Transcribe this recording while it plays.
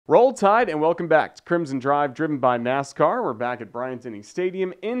Roll Tide and welcome back to Crimson Drive, driven by NASCAR. We're back at Bryant-Denny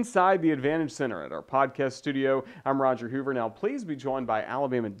Stadium inside the Advantage Center at our podcast studio. I'm Roger Hoover. Now, please be joined by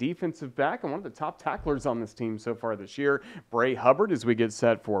Alabama defensive back and one of the top tacklers on this team so far this year, Bray Hubbard, as we get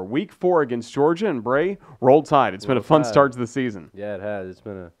set for Week 4 against Georgia. And Bray, Roll Tide. It's been a fun start to the season. Yeah, it has. It's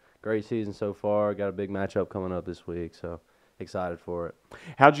been a great season so far. Got a big matchup coming up this week, so excited for it.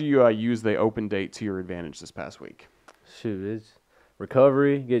 How'd you use the open date to your advantage this past week? Shoot, it's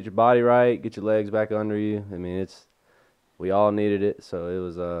recovery, get your body right, get your legs back under you. I mean, we all needed it, so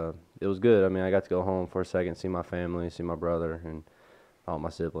it was good. I mean, I got to go home for a second, see my family, see my brother, and all my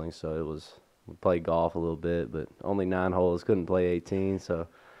siblings. So we played golf a little bit, but only 9 holes, couldn't play 18. So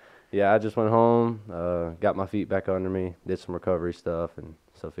yeah, I just went home, got my feet back under me, did some recovery stuff, and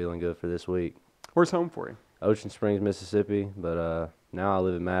so feeling good for this week. Where's home for you? Ocean Springs, Mississippi, but now I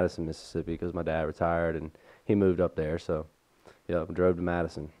live in Madison, Mississippi, because my dad retired and he moved up there. So yeah, drove to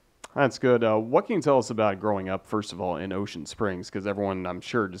Madison. That's good. What can you tell us about growing up, first of all, in Ocean Springs? Because everyone, I'm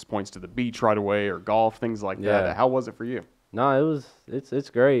sure, just points to the beach right away or golf, things like that. How was it for you? No, it's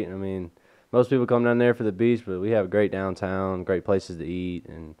great. I mean, most people come down there for the beach, but we have a great downtown, great places to eat,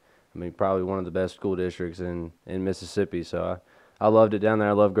 and I mean, probably one of the best school districts in Mississippi. So I loved it down there.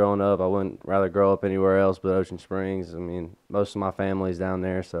 I loved growing up. I wouldn't rather grow up anywhere else but Ocean Springs. I mean, most of my family's down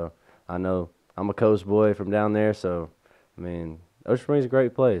there, so I know I'm a coast boy from down there, so I mean, Ocean Springs is a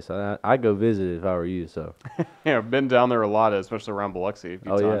great place. I'd go visit it if I were you. So, yeah, I've been down there a lot, especially around Biloxi a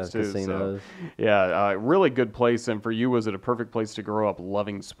few times too. Casinos. So, yeah, really good place. And for you, was it a perfect place to grow up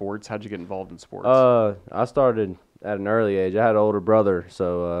loving sports? How'd you get involved in sports? I started at an early age. I had an older brother,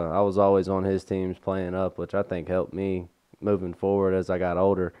 so I was always on his teams playing up, which I think helped me moving forward as I got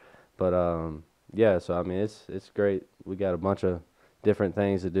older. But yeah, so I mean, it's great. We got a bunch of different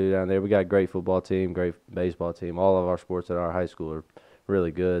things to do down there. We got a great football team, great baseball team. All of our sports at our high school are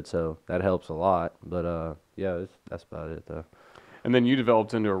really good, so that helps a lot. But yeah, that's about it though. And then you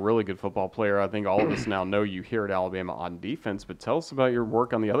developed into a really good football player. I think all of us now know you here at Alabama on defense, but tell us about your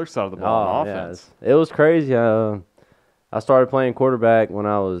work on the other side of the ball on offense. Yeah, it was crazy. I started playing quarterback when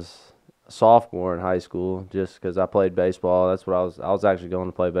I was a sophomore in high school just because I played baseball. That's what I was actually going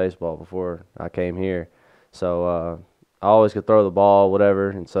to play baseball before I came here. So I always could throw the ball,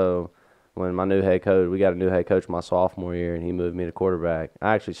 whatever, and so when we got a new head coach my sophomore year, and he moved me to quarterback.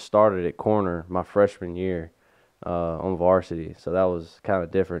 I actually started at corner my freshman year on varsity, so that was kind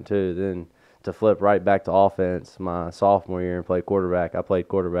of different too. Then to flip right back to offense my sophomore year and play quarterback, I played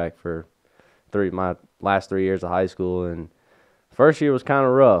quarterback for my last 3 years of high school, and first year was kind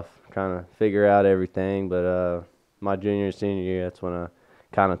of rough, kind of figure out everything, but my junior and senior year, that's when I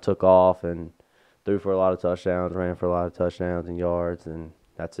kind of took off and threw for a lot of touchdowns, ran for a lot of touchdowns and yards, and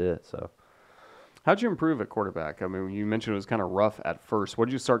that's it. So, how'd you improve at quarterback? I mean, you mentioned it was kind of rough at first. What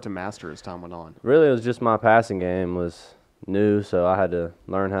did you start to master as time went on? Really, it was just my passing game was new, so I had to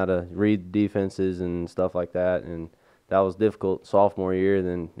learn how to read defenses and stuff like that, and that was difficult sophomore year.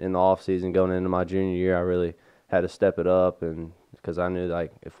 Then in the off season, going into my junior year, I really had to step it up, and because I knew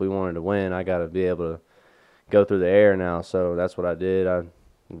like if we wanted to win, I got to be able to go through the air now. So that's what I did. I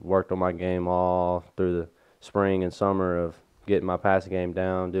worked on my game all through the spring and summer of getting my passing game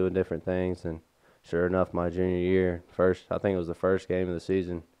down, doing different things, and sure enough, my junior year, I think it was the first game of the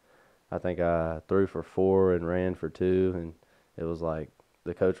season, I think I threw for 4 and ran for 2, and it was like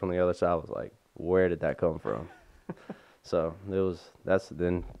the coach on the other side was like, where did that come from? So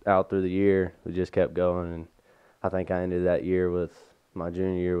then out through the year, we just kept going, and I think I ended that year my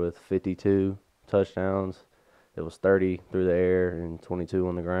junior year with 52 touchdowns. It was 30 through the air and 22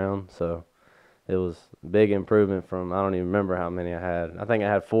 on the ground. So it was a big improvement from, I don't even remember how many I had. I think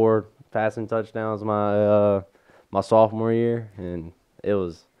I had 4 passing touchdowns my sophomore year, and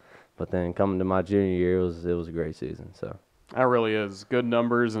but then coming to my junior year, it was a great season. So that really is good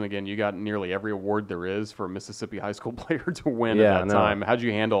numbers, and again, you got nearly every award there is for a Mississippi high school player to win at that time. How'd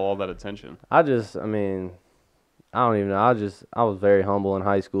you handle all that attention? I mean, I don't even know. I was very humble in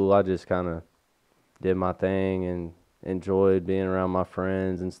high school. I just kind of did my thing and enjoyed being around my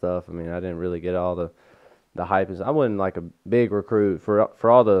friends and stuff. I mean, I didn't really get all the hype. I wasn't like a big recruit for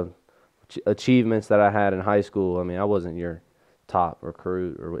all the achievements that I had in high school. I mean, I wasn't your top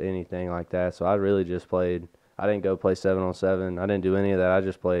recruit or anything like that. So I really just played. I didn't go play 7-on-7. I didn't do any of that. I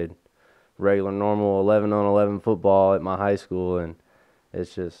just played regular, normal 11-on-11 football at my high school, and it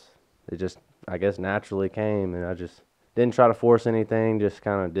just I guess naturally came, and I just didn't try to force anything. Just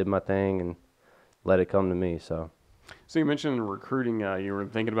kind of did my thing and let it come to me. So you mentioned recruiting. You were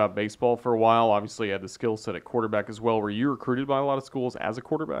thinking about baseball for a while. Obviously, you had the skill set at quarterback as well. Were you recruited by a lot of schools as a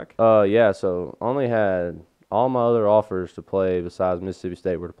quarterback? Yeah. So only had all my other offers to play besides Mississippi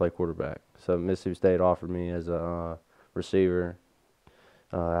State were to play quarterback. So Mississippi State offered me as a receiver.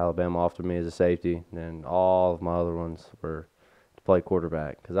 Alabama offered me as a safety. And all of my other ones were to play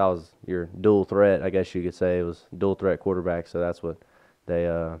quarterback because I was your dual threat, I guess you could say. It was dual threat quarterback, so that's what they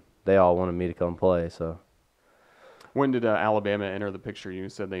all wanted me to come play. So When did Alabama enter the picture? You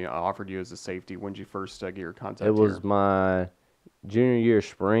said they offered you as a safety. When did you first get your contact it was here? my junior year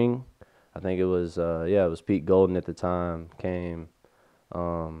spring. I think it was it was Pete Golden at the time came.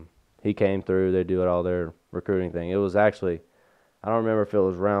 He came through. They do all their recruiting thing. It was actually, I don't remember if it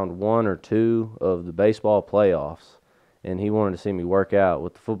was round 1 or 2 of the baseball playoffs, and he wanted to see me work out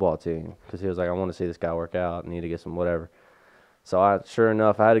with the football team because he was like, I want to see this guy work out. I need to get some whatever. So sure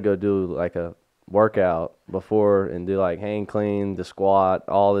enough, I had to go do like a workout before and do like hang clean, the squat,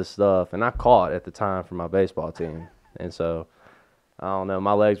 all this stuff, and I caught at the time for my baseball team, and so. I don't know.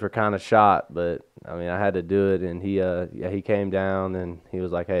 My legs were kind of shot, but I mean, I had to do it. And he came down and he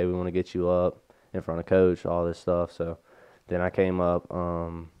was like, "Hey, we want to get you up in front of coach, all this stuff." So then I came up.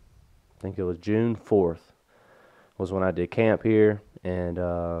 I think it was June 4th was when I did camp here, and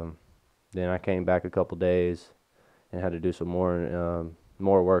then I came back a couple days and had to do some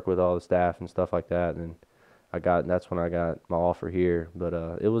more work with all the staff and stuff like that. And that's when I got my offer here.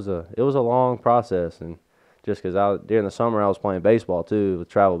 But it was a long process and. Just because during the summer I was playing baseball too, with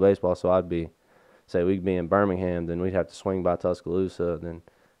travel baseball, so we'd be in Birmingham, then we'd have to swing by Tuscaloosa, then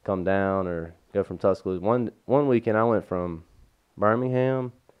come down or go from Tuscaloosa. One weekend I went from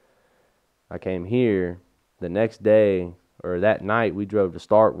Birmingham, I came here, the next day, or that night we drove to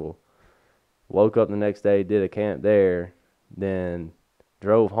Starkville, woke up the next day, did a camp there, then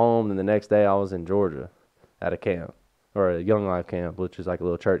drove home, then the next day I was in Georgia at a camp, or a Young Life camp, which is like a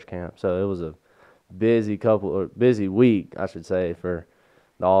little church camp, so it was a busy week, I should say, for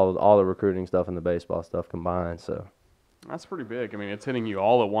all the recruiting stuff and the baseball stuff combined. So That's pretty big. I mean, it's hitting you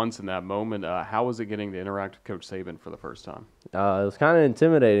all at once in that moment. How was it getting to interact with Coach Saban for the first time? it was kind of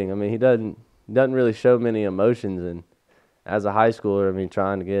intimidating. I mean, he doesn't really show many emotions, and as a high schooler,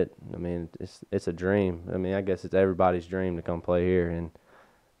 I mean, it's a dream. I mean, I guess it's everybody's dream to come play here, and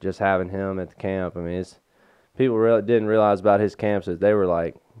just having him at the camp. I mean, people really didn't realize about his camps that they were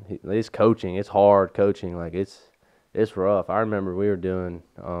like. It's coaching. It's hard coaching. Like it's rough. I remember we were doing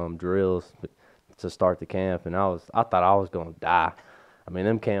drills to start the camp, and I thought I was gonna die. I mean,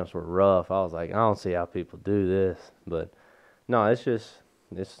 them camps were rough. I was like, I don't see how people do this. But no,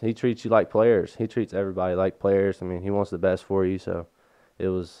 he treats you like players. He treats everybody like players. I mean, he wants the best for you. So it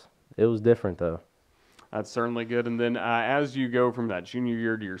was different though. That's certainly good. And then as you go from that junior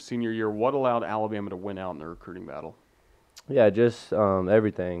year to your senior year, what allowed Alabama to win out in the recruiting battle? Yeah, just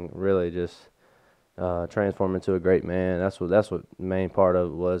everything really just transform into a great man. That's what the main part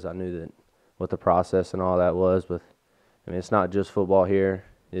of it was. I knew that what the process and all that was. But I mean, it's not just football here.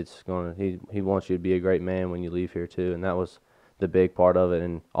 He wants you to be a great man when you leave here too, and that was the big part of it.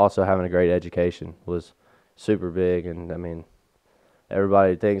 And also having a great education was super big. And I mean,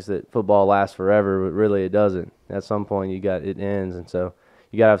 everybody thinks that football lasts forever, but really it doesn't. At some point, it ends, and so.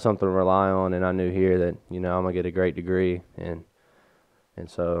 You got to have something to rely on, and I knew here that, I'm going to get a great degree. And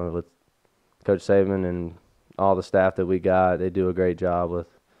so with Coach Saban and all the staff that we got, they do a great job with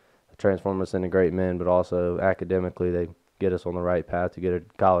transforming us into great men, but also academically they get us on the right path to get a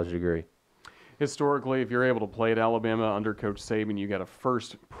college degree. Historically, if you're able to play at Alabama under Coach Saban, you got to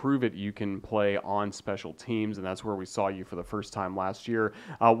first prove it you can play on special teams, and that's where we saw you for the first time last year.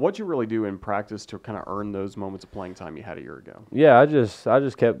 What'd you really do in practice to kind of earn those moments of playing time you had a year ago? Yeah, I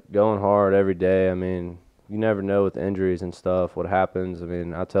just kept going hard every day. I mean, you never know with injuries and stuff what happens. I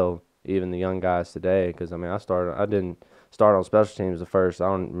mean, I tell even the young guys today because, I mean, I didn't start on special teams I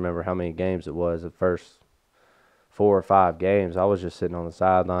don't remember how many games it was, the first 4 or 5 games. I was just sitting on the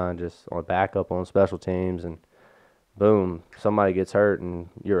sideline, just on backup on special teams, and boom, somebody gets hurt and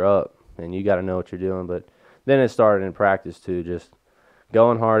you're up, and you got to know what you're doing. But then it started in practice too, just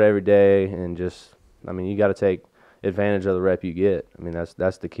going hard every day, and you got to take advantage of the rep you get. I mean,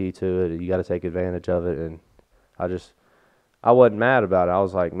 that's the key to it. You got to take advantage of it, and I wasn't mad about it. I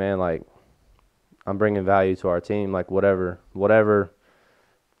was like, man, like I'm bringing value to our team. Like whatever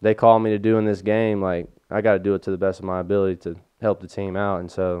they call me to do in this game, like I got to do it to the best of my ability to help the team out.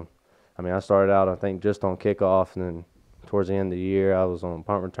 And so, I mean, I started out, I think, just on kickoff, and then towards the end of the year, I was on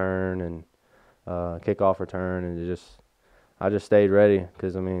punt return and kickoff return, and I just stayed ready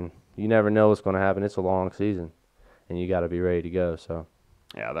because, I mean, you never know what's going to happen. It's a long season, and you got to be ready to go. So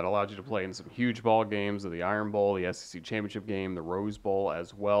Yeah, that allowed you to play in some huge ball games, the Iron Bowl, the SEC Championship game, the Rose Bowl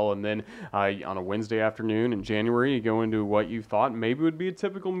as well. And then on a Wednesday afternoon in January, you go into what you thought maybe would be a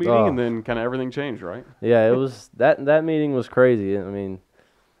typical meeting, and Oh, then kind of everything changed, right? yeah, it was that meeting was crazy. I mean,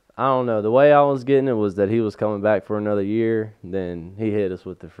 I don't know. The way I was getting it was that he was coming back for another year. Then he hit us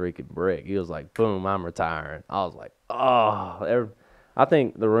with the freaking brick. He was like, "Boom, I'm retiring." I was like, "Oh!" I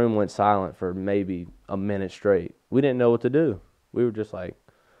think the room went silent for maybe a minute straight. We didn't know what to do. We were just like,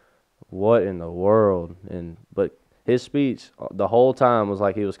 "What in the world?" But his speech the whole time was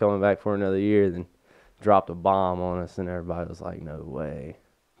like he was coming back for another year. Then dropped a bomb on us, and everybody was like, "No way!"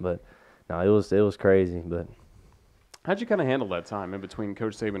 But no, it was crazy. But How'd you kind of handle that time in between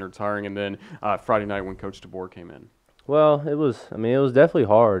Coach Saban retiring and then Friday night when Coach DeBoer came in? well, it was. I mean, it was definitely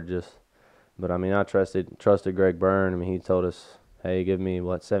hard. But I mean, I trusted Greg Byrne. I mean, he told us, "Hey, give me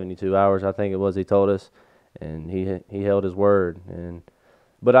 72 hours." I think it was. He told us, and he held his word.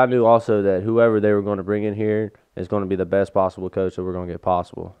 But I knew also that whoever they were going to bring in here is going to be the best possible coach that we're going to get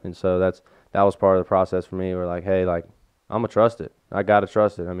possible. And so that was part of the process for me. We're like, hey, like I'm gonna trust it. I gotta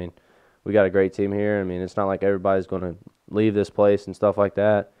trust it. I mean, we got a great team here. I mean, it's not like everybody's going to leave this place and stuff like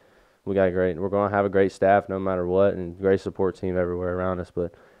that. We're going to have a great staff no matter what, and great support team everywhere around us.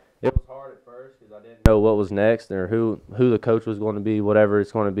 But it was hard at first because I didn't know what was next or who the coach was going to be, whatever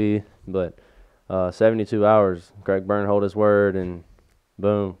it's going to be. But 72 hours, Greg Byrne held his word, and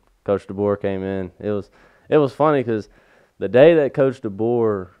boom, Coach DeBoer came in. It was funny because the day that Coach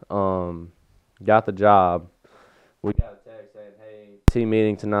DeBoer got the job, we got a text saying, "Hey, team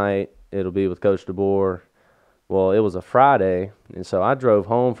meeting tonight. It'll be with Coach DeBoer." Well, it was a Friday, and so I drove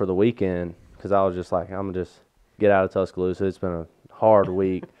home for the weekend because I was just like, I'm going to just get out of Tuscaloosa. It's been a hard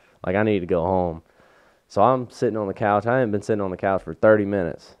week. Like, I need to go home. So I'm sitting on the couch. I hadn't been sitting on the couch for 30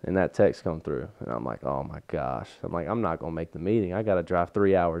 minutes, and that text come through. And I'm like, oh, my gosh. I'm like, I'm not going to make the meeting. I got to drive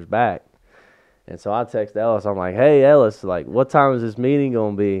 3 hours back. And so I text Ellis. I'm like, hey, Ellis, like, what time is this meeting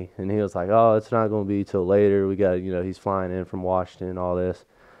going to be? And he was like, oh, it's not going to be till later. We got, he's flying in from Washington and all this.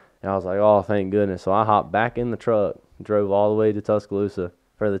 And I was like, oh, thank goodness. So I hopped back in the truck, drove all the way to Tuscaloosa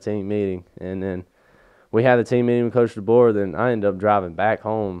for the team meeting. And then we had the team meeting with Coach DeBoer. Then I ended up driving back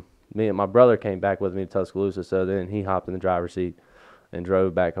home. Me and my brother came back with me to Tuscaloosa. So then he hopped in the driver's seat and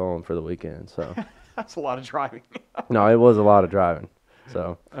drove back home for the weekend. So That's a lot of driving. no, it was a lot of driving.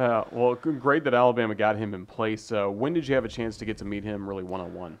 So well, great that Alabama got him in place. When did you have a chance to get to meet him really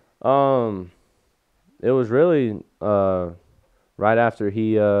one-on-one? it was really right after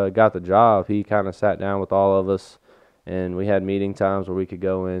he got the job. He kind of sat down with all of us, and we had meeting times where we could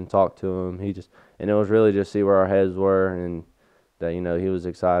go in and talk to him. And it was really just see where our heads were, and that he was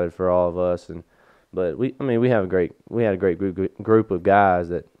excited for all of us. But we had a great group of guys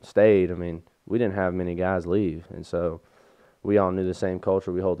that stayed. I mean, we didn't have many guys leave, and so we all knew the same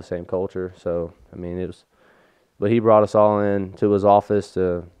culture. We hold the same culture. So I mean, but he brought us all in to his office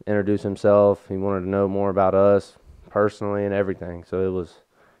to introduce himself. He wanted to know more about us personally and everything. So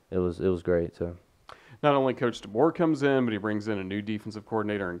it was great. So Not only Coach DeBoer comes in, but he brings in a new defensive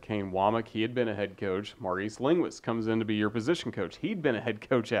coordinator in Kane Womack. He had been a head coach. Maurice Linguist comes in to be your position coach. He'd been a head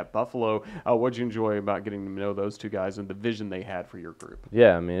coach at Buffalo. What'd you enjoy about getting to know those two guys and the vision they had for your group?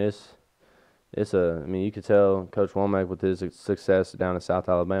 yeah, I mean you could tell Coach Womack with his success down in South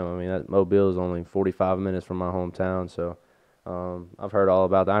Alabama. I mean, Mobile is only 45 minutes from my hometown, so I've heard all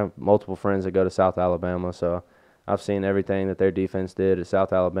about that. I have multiple friends that go to South Alabama, so I've seen everything that their defense did at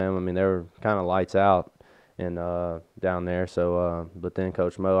South Alabama. I mean, they were kind of lights out and down there. So, but then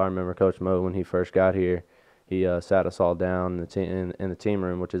Coach Mo, I remember Coach Mo when he first got here, he sat us all down in the team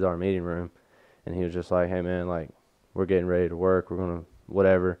room, which is our meeting room, and he was just like, "Hey man, like we're getting ready to work. We're gonna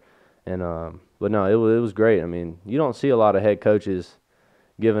whatever." And but no, it was great. I mean, you don't see a lot of head coaches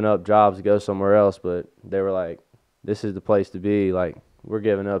giving up jobs to go somewhere else, but they were like, "This is the place to be. Like we're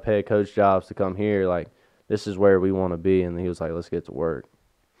giving up head coach jobs to come here. Like this is where we want to be." And he was like, "Let's get to work."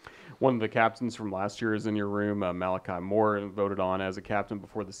 One of the captains from last year is in your room, Malachi Moore, voted on as a captain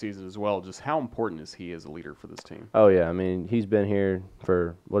before the season as well. Just how important is he as a leader for this team? Oh yeah, I mean he's been here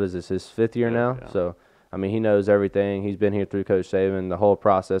for what is this, his fifth year now? Yeah. So I mean he knows everything. He's been here through Coach Saban, the whole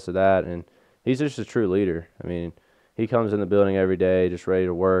process of that, and he's just a true leader. I mean he comes in the building every day, just ready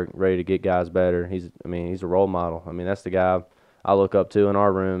to work, ready to get guys better. He's a role model. I mean that's the guy I look up to in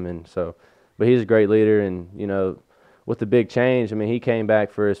our room, and so, but he's a great leader, and with the big change, I mean, he came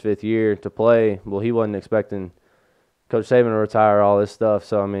back for his fifth year to play. Well, he wasn't expecting Coach Saban to retire, all this stuff.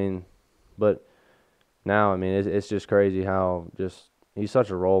 So, I mean, but now, I mean, it's just crazy how he's such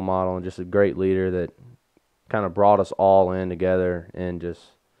a role model and just a great leader that kind of brought us all in together and just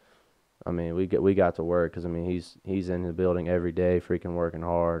I mean, we got to work because I mean he's in the building every day, freaking working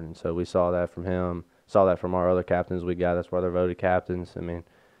hard, and so we saw that from him. Saw that from our other captains we got. That's why they're voted captains. I mean,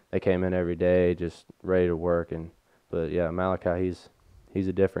 they came in every day just ready to work. But yeah, Malachi, he's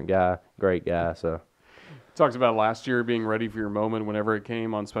a different guy, great guy. So. Talked about last year being ready for your moment whenever it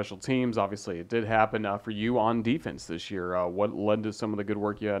came on special teams. Obviously, it did happen for you on defense this year. What led to some of the good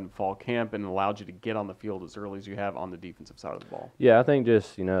work you had in fall camp and allowed you to get on the field as early as you have on the defensive side of the ball? Yeah, I think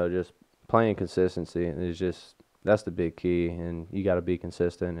just playing consistency is that's the big key, and you got to be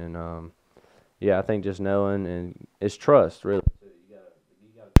consistent. And yeah, I think just knowing and it's trust really. You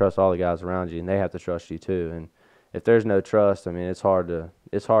gotta trust all the guys around you, and they have to trust you too. And if there's no trust, I mean, it's hard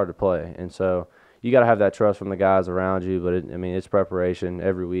to play. And so you got to have that trust from the guys around you, but it's preparation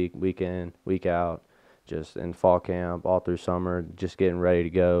every week, week in, week out, just in fall camp, all through summer, just getting ready to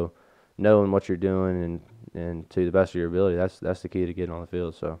go, knowing what you're doing and to the best of your ability. That's the key to getting on the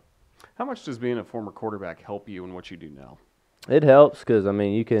field. So, how much does being a former quarterback help you in what you do now? It helps because I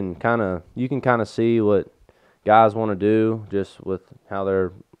mean you can kind of see what guys want to do just with how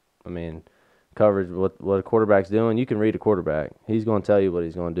they're, coverage, what a quarterback's doing. You can read a quarterback. He's going to tell you what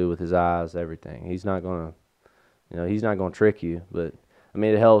he's going to do with his eyes, everything. He's not going to, he's not going to trick you. But, I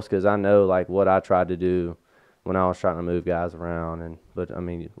mean, it helps because I know, like, what I tried to do when I was trying to move guys around. But, I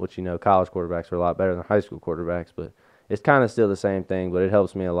mean, college quarterbacks are a lot better than high school quarterbacks. But it's kind of still the same thing, but it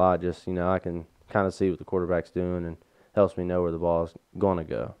helps me a lot. Just, I can kind of see what the quarterback's doing and helps me know where the ball is going to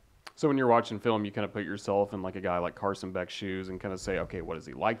go. So when you're watching film, you kind of put yourself in like a guy like Carson Beck's shoes and kind of say, okay, what does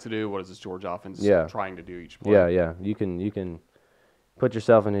he like to do? What is this Georgia offense trying to do each play? Yeah. You can put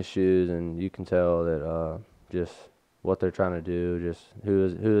yourself in his shoes and you can tell that just what they're trying to do, just who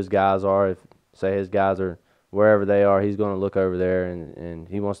his guys are. If say his guys are wherever they are, he's going to look over there and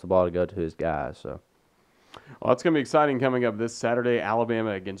he wants the ball to go to his guys. So. Well, it's going to be exciting coming up this Saturday,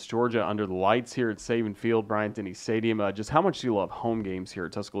 Alabama against Georgia under the lights here at Saban Field, Bryant-Denny Stadium. Just how much do you love home games here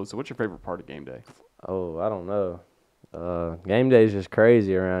at Tuscaloosa? What's your favorite part of game day? Oh, I don't know. Game day is just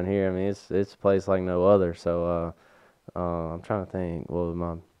crazy around here. I mean, it's a place like no other. So I'm trying to think what was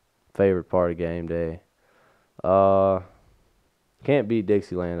my favorite part of game day. Can't beat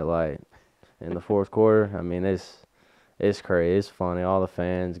Dixieland Delight in the fourth quarter. I mean, it's crazy. It's funny. All the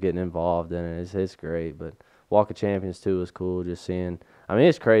fans getting involved in it. It's great. But Walk of Champions, too, was cool just seeing. I mean,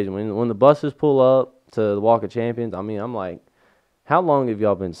 it's crazy. When the buses pull up to the Walk of Champions, I mean, I'm like, how long have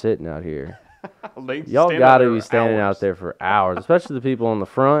y'all been sitting out here? Y'all got to be standing out there for hours, especially the people on the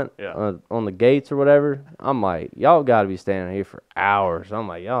front, on the gates or whatever. I'm like, y'all got to be standing here for hours. I'm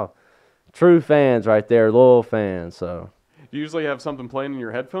like, y'all true fans right there, loyal fans, so. Do you usually have something playing in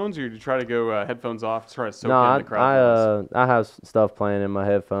your headphones, or do you try to go headphones off to try to soak in the crowd? I have stuff playing in my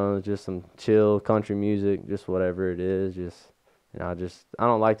headphones, just some chill country music, just whatever it is. I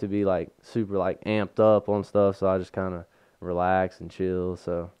don't like to be like super like amped up on stuff, so I just kind of relax and chill.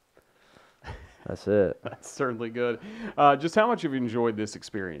 So that's it. That's certainly good. Just how much have you enjoyed this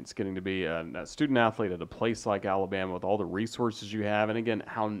experience, getting to be a student athlete at a place like Alabama with all the resources you have, and again,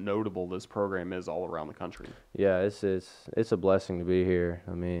 how notable this program is all around the country? Yeah, it's a blessing to be here.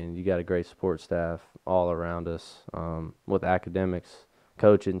 I mean, you got a great support staff all around us, with academics,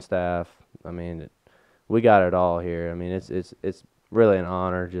 coaching staff. I mean, we got it all here. I mean, it's really an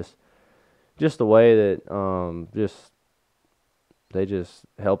honor. Just the way that they just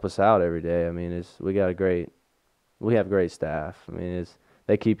help us out every day. I mean, we have great staff. I mean,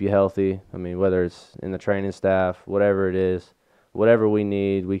 they keep you healthy. I mean, whether it's in the training staff, whatever it is, whatever we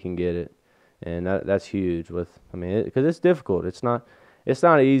need, we can get it, and that's huge. Because it's difficult. It's not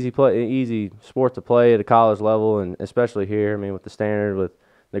an easy sport to play at a college level, and especially here. I mean, with the standard, with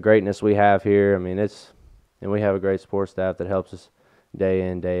the greatness we have here. I mean, and we have a great support staff that helps us day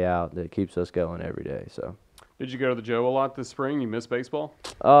in, day out, that keeps us going every day. So. Did you go to the Joe a lot this spring? You miss baseball?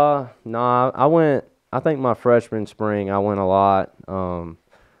 No, I went. I think my freshman spring I went a lot.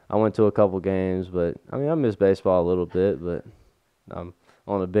 I went to a couple games, but I mean I miss baseball a little bit, but I'm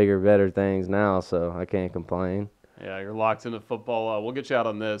on the bigger, better things now, so I can't complain. Yeah, you're locked into football. We'll get you out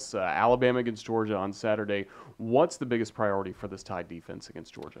on this. Alabama against Georgia on Saturday. What's the biggest priority for this Tide defense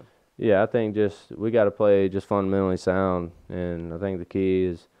against Georgia? Yeah, I think we got to play just fundamentally sound, and I think the key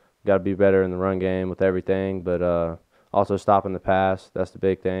is got to be better in the run game with everything, but also stopping the pass. That's the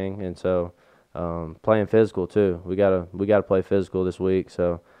big thing, and so playing physical too. We gotta play physical this week.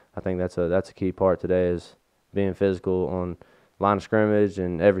 So I think that's a key part today is being physical on line of scrimmage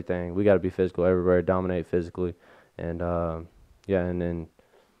and everything. We got to be physical everywhere, dominate physically, and and then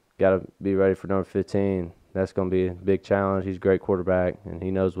got to be ready for number 15. That's going to be a big challenge. He's a great quarterback, and he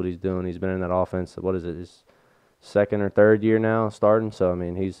knows what he's doing. He's been in that offense. What is it? His second or third year now starting. So I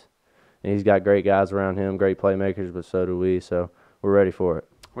mean, he's and he's got great guys around him, great playmakers, but so do we. So we're ready for it.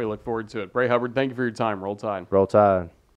 We look forward to it. Bray Hubbard, thank you for your time. Roll Tide. Roll Tide.